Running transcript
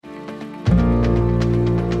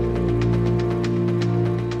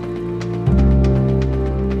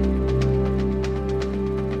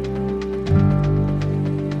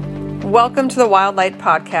Welcome to the Wild Light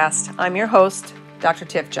Podcast. I'm your host, Dr.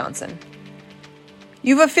 Tiff Johnson.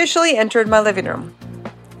 You've officially entered my living room,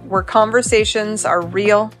 where conversations are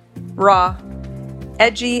real, raw,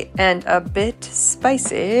 edgy, and a bit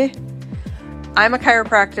spicy. I'm a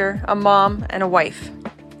chiropractor, a mom, and a wife.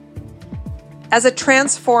 As a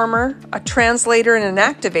transformer, a translator, and an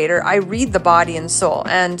activator, I read the body and soul,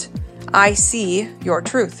 and I see your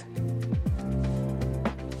truth.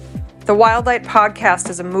 The Wild Light Podcast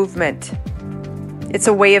is a movement. It's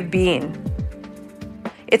a way of being.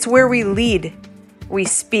 It's where we lead, we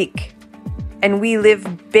speak, and we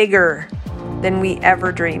live bigger than we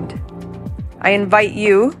ever dreamed. I invite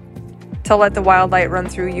you to let the wild light run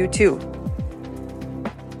through you too,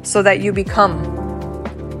 so that you become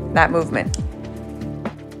that movement.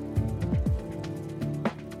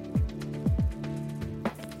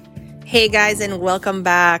 Hey guys, and welcome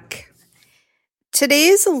back. Today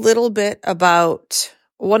is a little bit about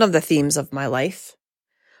one of the themes of my life,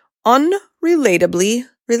 unrelatably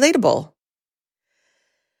relatable.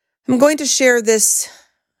 I'm going to share this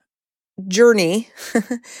journey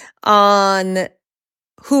on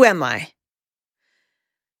who am I?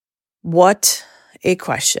 What a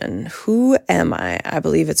question. Who am I? I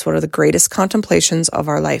believe it's one of the greatest contemplations of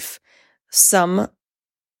our life. Some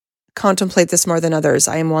contemplate this more than others.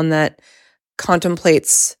 I am one that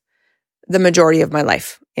contemplates the majority of my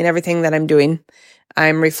life. In everything that I'm doing,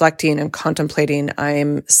 I'm reflecting and contemplating.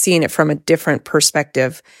 I'm seeing it from a different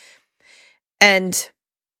perspective. And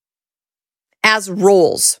as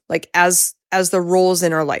roles, like as the roles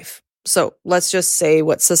in our life. So let's just say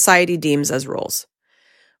what society deems as roles.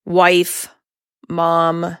 Wife,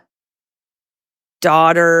 mom,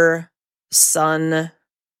 daughter, son,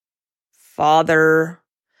 father,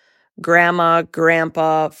 grandma,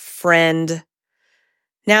 grandpa, friend.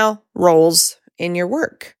 Now, roles in your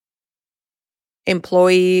work.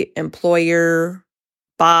 Employee, employer,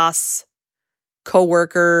 boss,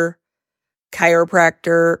 coworker,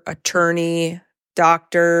 chiropractor, attorney,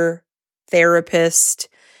 doctor, therapist,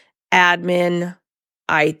 admin,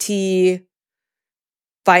 IT,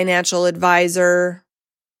 financial advisor.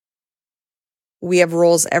 We have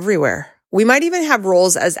roles everywhere. We might even have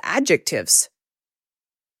roles as adjectives.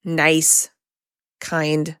 Nice,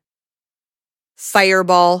 kind,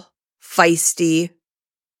 fireball, feisty,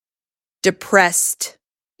 depressed,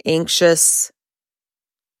 anxious,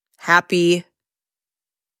 happy.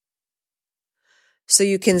 So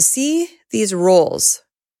you can see these roles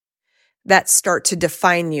that start to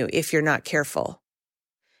define you if you're not careful.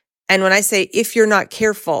 And when I say if you're not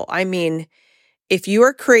careful, I mean if you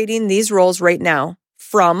are creating these roles right now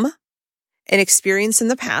from an experience in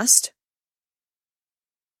the past,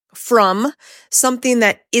 from something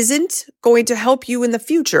that isn't going to help you in the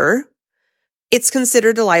future, it's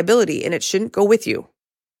considered a liability and it shouldn't go with you.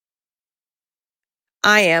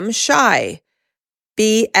 I am shy.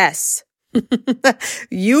 BS.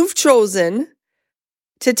 You've chosen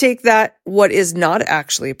to take that, what is not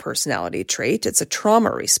actually a personality trait, it's a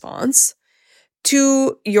trauma response,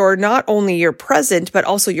 to your not only your present, but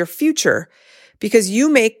also your future, because you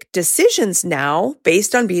make decisions now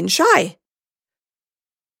based on being shy.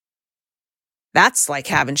 That's like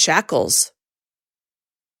having shackles.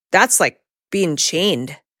 That's like being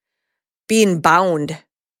chained, being bound.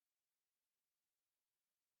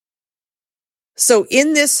 So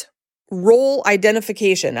in this role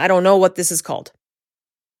identification, I don't know what this is called.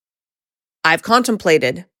 I've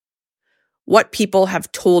contemplated what people have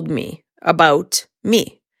told me about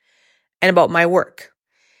me and about my work.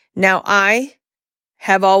 Now, I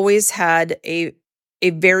have always had a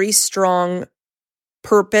very strong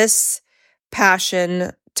purpose,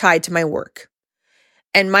 passion tied to my work.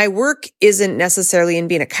 And my work isn't necessarily in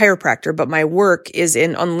being a chiropractor, but my work is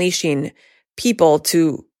in unleashing people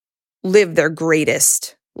to live their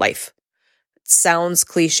greatest life. It sounds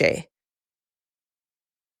cliche.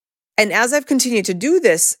 And as I've continued to do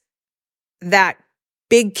this, that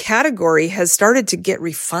big category has started to get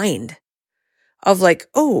refined of like,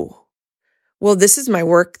 oh, well, this is my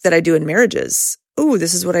work that I do in marriages. Ooh,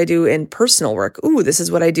 this is what I do in personal work. Ooh, this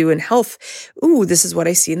is what I do in health. Ooh, this is what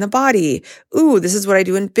I see in the body. Ooh, this is what I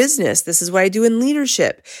do in business. This is what I do in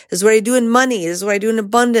leadership. This is what I do in money. This is what I do in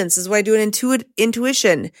abundance. This is what I do in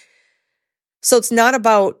intuition. So it's not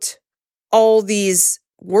about all these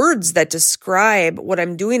words that describe what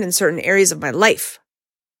I'm doing in certain areas of my life.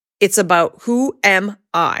 It's about who am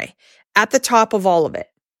I at the top of all of it.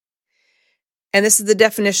 And this is the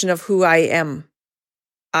definition of who I am.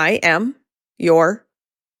 I am your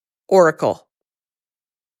oracle.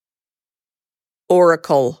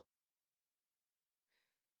 Oracle.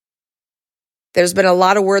 There's been a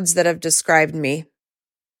lot of words that have described me.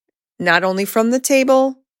 not only from the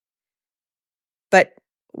table, but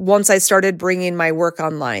once I started bringing my work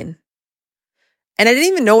online. And I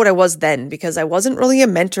didn't even know what I was then because I wasn't really a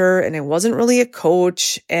mentor and I wasn't really a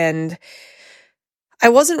coach and I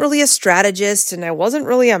wasn't really a strategist and I wasn't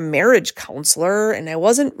really a marriage counselor and I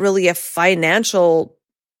wasn't really a financial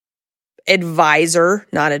advisor,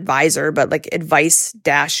 not advisor, but like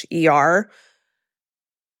advice-er.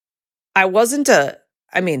 I wasn't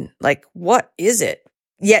what is it?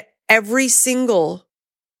 Yet every single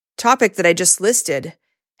topic that I just listed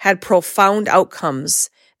had profound outcomes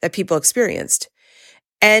that people experienced.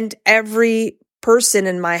 And every person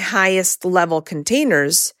in my highest level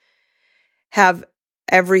containers have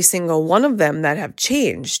every single one of them that have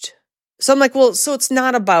changed. So I'm like, well, so it's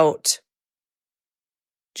not about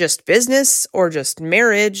just business or just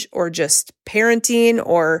marriage or just parenting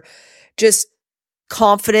or just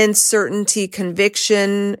confidence, certainty,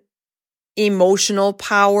 conviction, emotional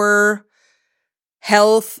power,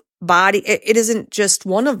 health, body. It isn't just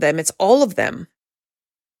one of them. It's all of them.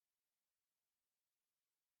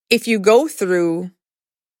 If you go through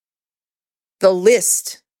the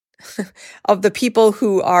list of the people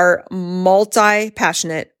who are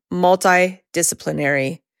multi-passionate,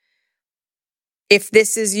 multidisciplinary, if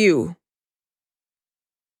this is you,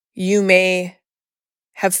 you may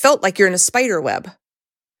have felt like you're in a spider web.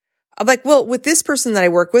 I'm like, well, with this person that I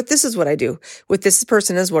work with, this is what I do. With this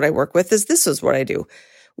person is what I work with, this is what I do.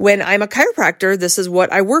 When I'm a chiropractor, this is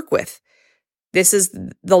what I work with. This is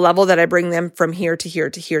the level that I bring them from here to here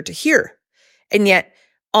to here to here. And yet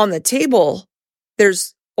on the table,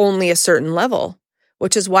 there's only a certain level,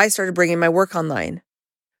 which is why I started bringing my work online,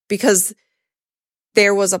 because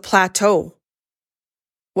there was a plateau,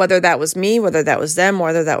 whether that was me, whether that was them,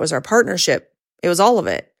 whether that was our partnership, it was all of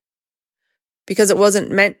it, because it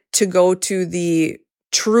wasn't meant to go to the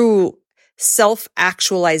true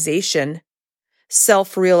self-actualization,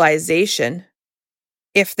 self-realization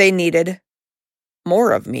if they needed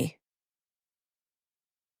more of me.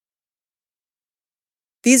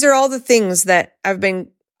 These are all the things that I've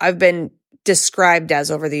been described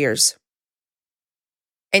as over the years.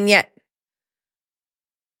 And yet,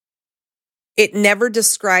 it never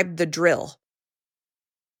described the drill.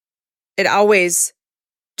 It always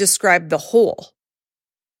described the hole.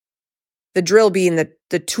 The drill being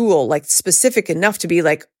the tool, like specific enough to be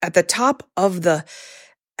like at the top of the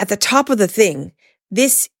thing.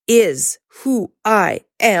 This is who I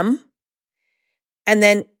am. And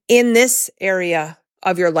then in this area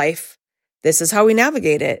of your life, this is how we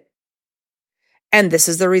navigate it. And this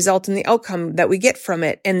is the result and the outcome that we get from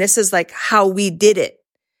it. And this is like how we did it.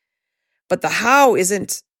 But the how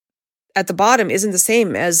isn't at the bottom, isn't the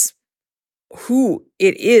same as who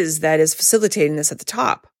it is that is facilitating this at the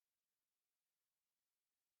top.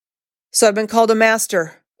 So I've been called a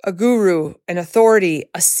master, a guru, an authority,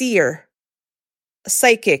 a seer, a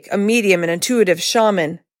psychic, a medium, an intuitive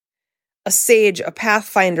shaman, a sage, a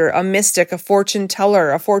pathfinder, a mystic, a fortune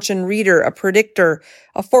teller, a fortune reader, a predictor,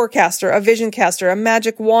 a forecaster, a vision caster, a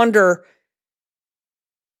magic wander,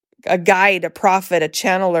 a guide, a prophet, a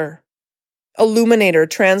channeler, illuminator,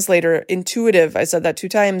 translator, intuitive, I said that 2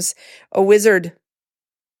 times, a wizard,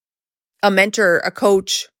 a mentor, a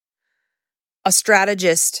coach, a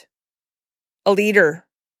strategist, a leader.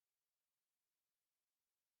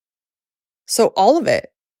 So all of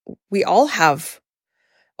it, we all have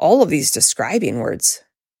all of these describing words.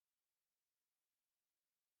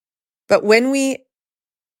 But when we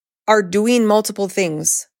are doing multiple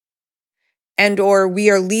things and or we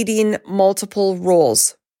are leading multiple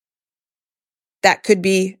roles, that could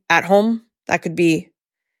be at home, that could be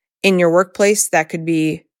in your workplace, that could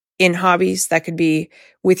be in hobbies, that could be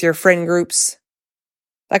with your friend groups,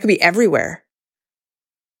 that could be everywhere.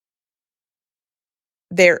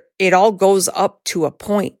 It all goes up to a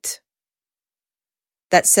point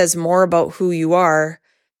that says more about who you are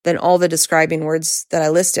than all the describing words that I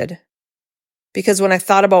listed. Because when I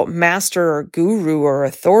thought about master or guru or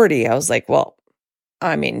authority, I was like, well,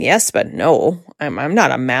 I mean, yes, but no, I'm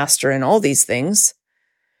not a master in all these things.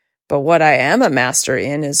 But what I am a master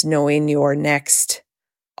in is knowing your next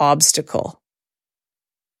obstacle,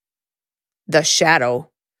 the shadow,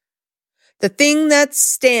 the thing that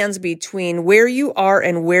stands between where you are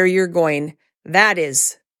and where you're going. That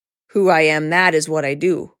is who I am. That is what I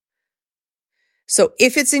do. So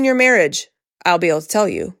if it's in your marriage, I'll be able to tell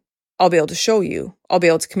you. I'll be able to show you. I'll be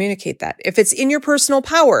able to communicate that. If it's in your personal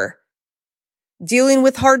power, dealing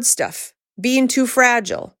with hard stuff, being too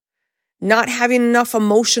fragile, not having enough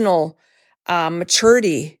emotional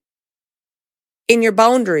maturity in your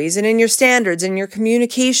boundaries and in your standards and your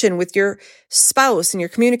communication with your spouse and your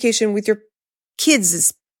communication with your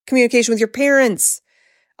kids' Communication with your parents.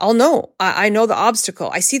 I'll know. I know the obstacle.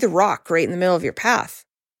 I see the rock right in the middle of your path.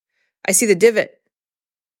 I see the divot.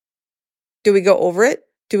 Do we go over it?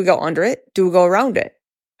 Do we go under it? Do we go around it?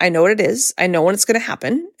 I know what it is. I know when it's going to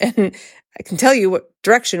happen. And I can tell you what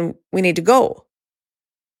direction we need to go.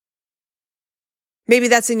 Maybe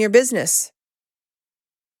that's in your business.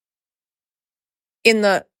 In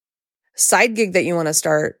the side gig that you want to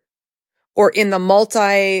start, or in the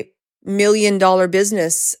multi-million-dollar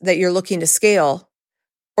business that you're looking to scale,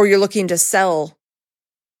 or you're looking to sell,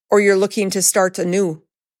 or you're looking to start anew.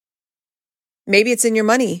 Maybe it's in your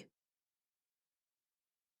money.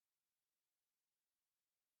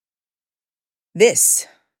 This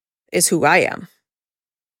is who I am.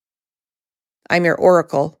 I'm your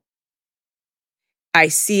oracle. I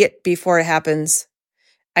see it before it happens.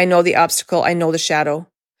 I know the obstacle. I know the shadow.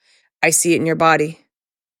 I see it in your body.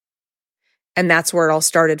 And that's where it all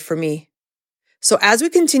started for me. So as we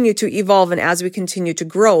continue to evolve and as we continue to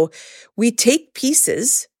grow, we take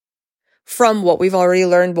pieces from what we've already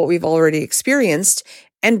learned, what we've already experienced,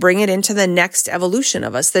 and bring it into the next evolution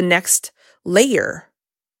of us, the next layer.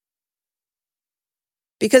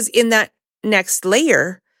 Because in that next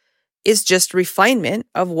layer is just refinement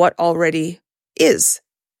of what already is.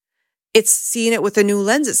 It's seeing it with a new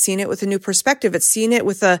lens. It's seeing it with a new perspective. It's seeing it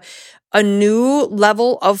with a new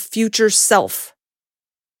level of future self,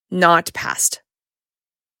 not past.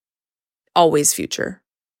 Always future.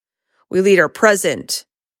 We lead our present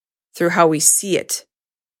through how we see it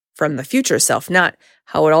from the future self, not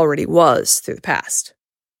how it already was through the past.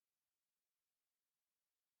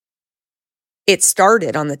 It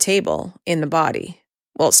started on the table in the body.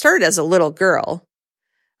 Well, it started as a little girl.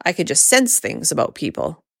 I could just sense things about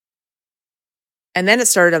people. And then it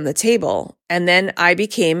started on the table. And then I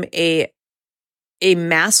became a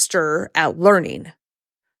master at learning.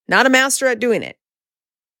 Not a master at doing it.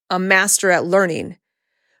 A master at learning.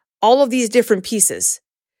 All of these different pieces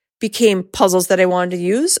became puzzles that I wanted to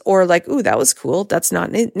use, or like, ooh, that was cool. That's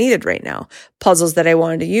not needed right now. Puzzles that I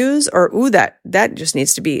wanted to use, or ooh, that just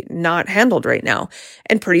needs to be not handled right now.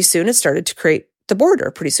 And pretty soon it started to create the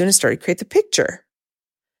border. Pretty soon it started to create the picture.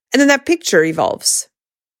 And then that picture evolves.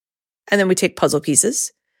 And then we take puzzle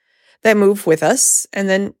pieces that move with us, and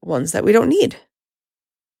then ones that we don't need.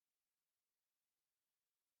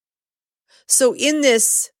 So in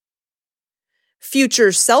this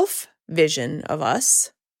future self vision of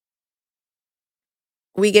us,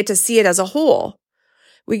 we get to see it as a whole.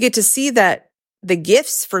 We get to see that the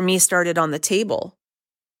gifts for me started on the table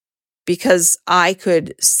because I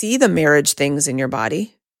could see the marriage things in your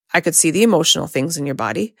body. I could see the emotional things in your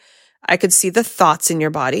body. I could see the thoughts in your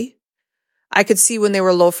body. I could see when they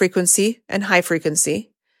were low frequency and high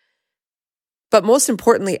frequency. But most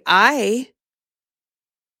importantly, I,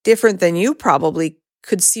 different than you probably,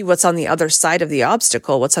 could see what's on the other side of the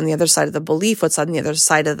obstacle, what's on the other side of the belief, what's on the other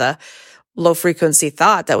side of the low frequency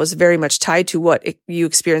thought that was very much tied to what you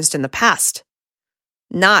experienced in the past,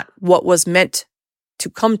 not what was meant to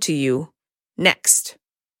come to you next.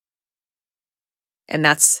 And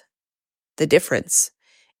that's the difference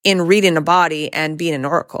in reading a body and being an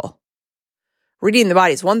oracle. Reading the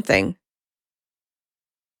body is one thing.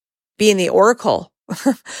 Being the oracle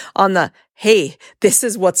on the, hey, this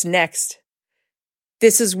is what's next.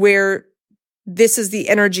 This is the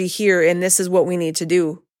energy here, and this is what we need to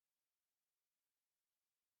do.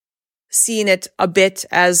 Seeing it a bit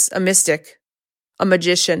as a mystic, a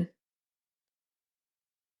magician,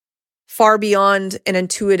 far beyond an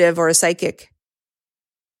intuitive or a psychic.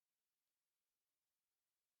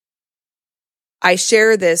 I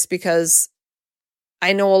share this because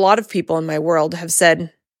I know a lot of people in my world have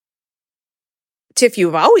said, Tiff,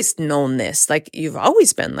 you've always known this, like you've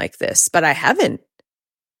always been like this, but I haven't.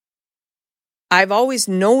 I've always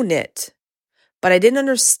known it, but I didn't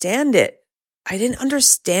understand it. I didn't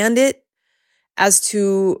understand it as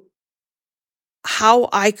to how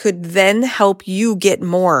I could then help you get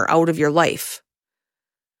more out of your life.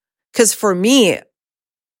 Because for me,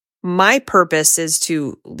 my purpose is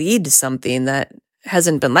to lead something that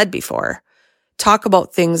hasn't been led before, talk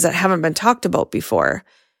about things that haven't been talked about before,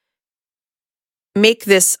 make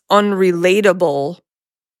this unrelatable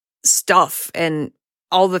stuff and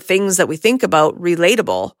all the things that we think about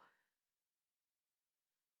relatable.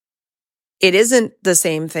 It isn't the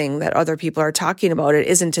same thing that other people are talking about. It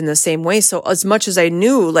isn't in the same way. So as much as I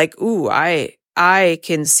knew, like, ooh, I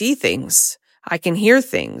can see things. I can hear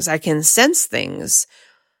things. I can sense things.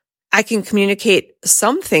 I can communicate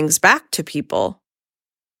some things back to people.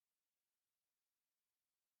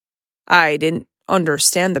 I didn't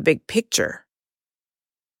understand the big picture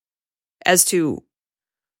as to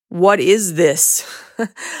what is this?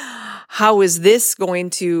 How is this going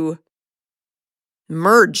to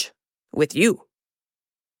merge with you?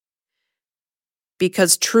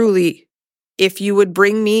 Because truly, if you would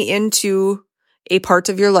bring me into a part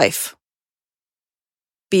of your life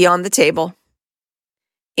beyond the table,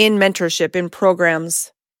 in mentorship, in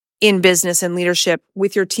programs, in business and leadership,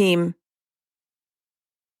 with your team,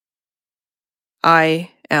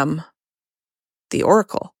 I am the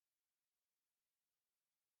oracle.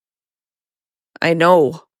 I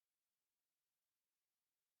know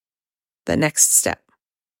the next step.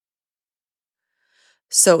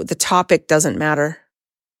 So the topic doesn't matter.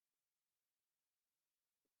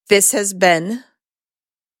 This has been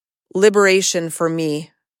liberation for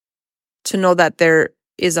me to know that there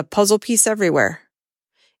is a puzzle piece everywhere.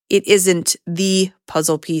 It isn't the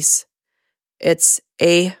puzzle piece. It's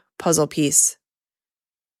a puzzle piece.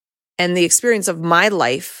 And the experience of my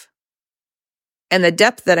life and the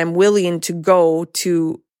depth that I'm willing to go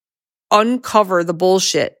to uncover the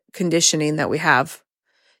bullshit conditioning that we have,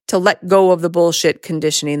 to let go of the bullshit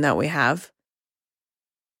conditioning that we have,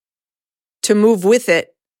 to move with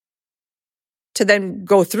it, to then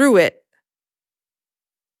go through it,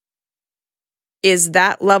 is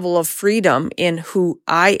that level of freedom in who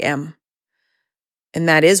I am. And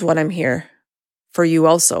that is what I'm here for you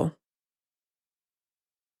also.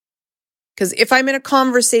 Because if I'm in a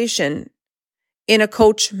conversation, in a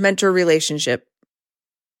coach-mentor relationship,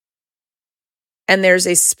 and there's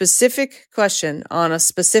a specific question on a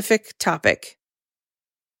specific topic,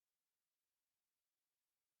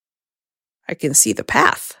 I can see the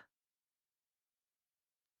path.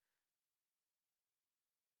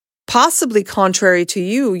 Possibly contrary to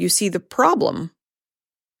you, you see the problem.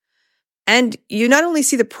 And you not only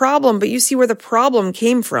see the problem, but you see where the problem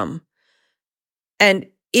came from. And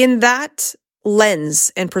in that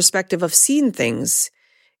lens and perspective of seeing things,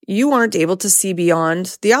 you aren't able to see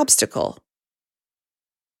beyond the obstacle.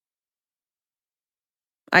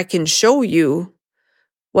 I can show you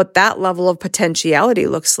what that level of potentiality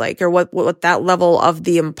looks like, or what that level of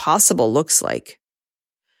the impossible looks like.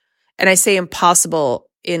 And I say impossible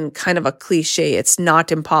in kind of a cliche. It's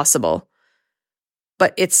not impossible,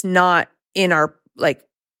 but it's not in our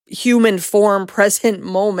human form, present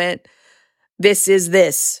moment. This is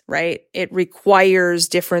this, right? It requires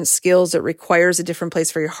different skills. It requires a different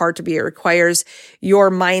place for your heart to be. It requires your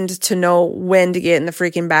mind to know when to get in the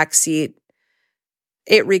freaking back seat.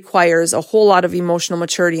 It requires a whole lot of emotional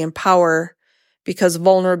maturity and power, because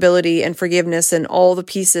vulnerability and forgiveness and all the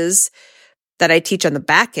pieces that I teach on the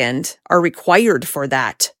back end are required for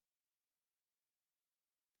that.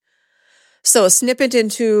 So a snippet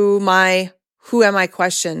into my who am I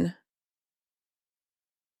question.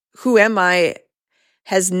 Who am I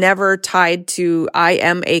has never tied to I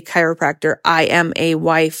am a chiropractor, I am a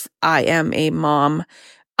wife, I am a mom,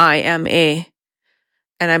 and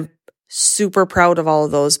I'm super proud of all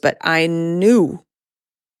of those, but I knew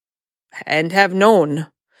and have known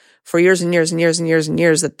for years and years and years and years and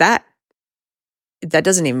years that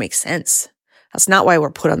doesn't even make sense. That's not why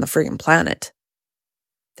we're put on the friggin' planet.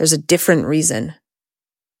 There's a different reason.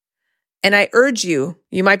 And I urge you,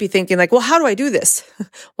 you might be thinking well, how do I do this?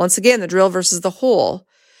 Once again, the drill versus the whole.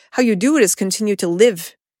 How you do it is continue to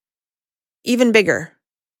live even bigger,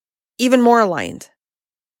 even more aligned,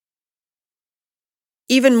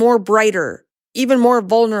 even more brighter, even more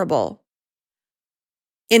vulnerable,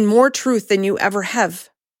 in more truth than you ever have.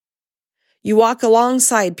 You walk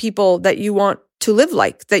alongside people that you want to live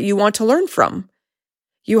like, that you want to learn from.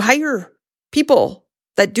 You hire people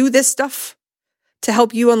that do this stuff to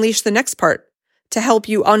help you unleash the next part, to help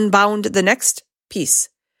you unbound the next piece,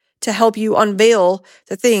 to help you unveil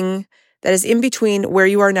the thing that is in between where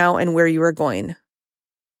you are now and where you are going.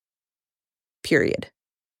 Period.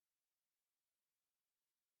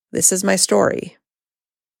 This is my story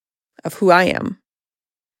of who I am.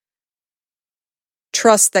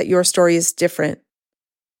 Trust that your story is different.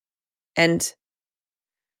 And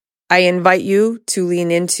I invite you to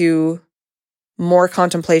lean into more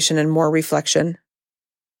contemplation and more reflection.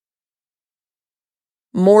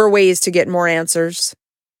 More ways to get more answers.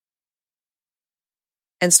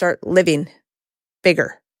 And start living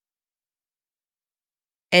bigger.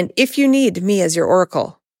 And if you need me as your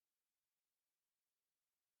oracle,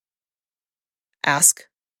 ask.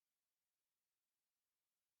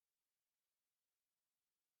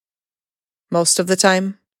 Most of the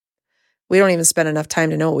time, we don't even spend enough time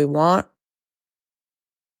to know what we want.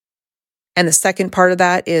 And the second part of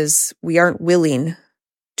that is we aren't willing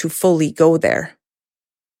to fully go there.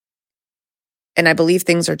 And I believe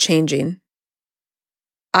things are changing.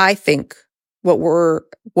 I think what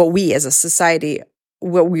we as a society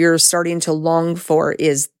what we're starting to long for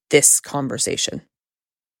is this conversation.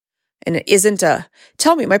 And it isn't a,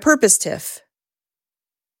 tell me my purpose, Tiff.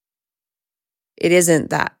 It isn't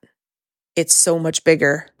that. It's so much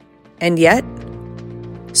bigger and yet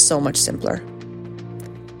so much simpler.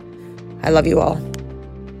 I love you all.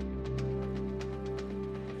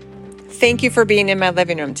 Thank you for being in my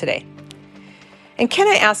living room today. And can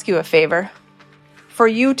I ask you a favor? For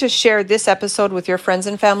you to share this episode with your friends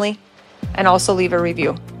and family and also leave a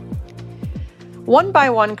review. One by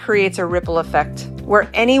one creates a ripple effect where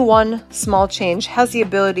any one small change has the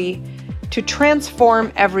ability to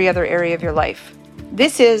transform every other area of your life.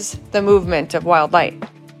 This is the movement of Wild Light.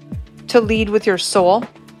 To lead with your soul,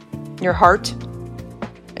 your heart,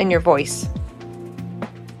 and your voice.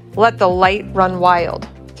 Let the light run wild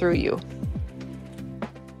through you.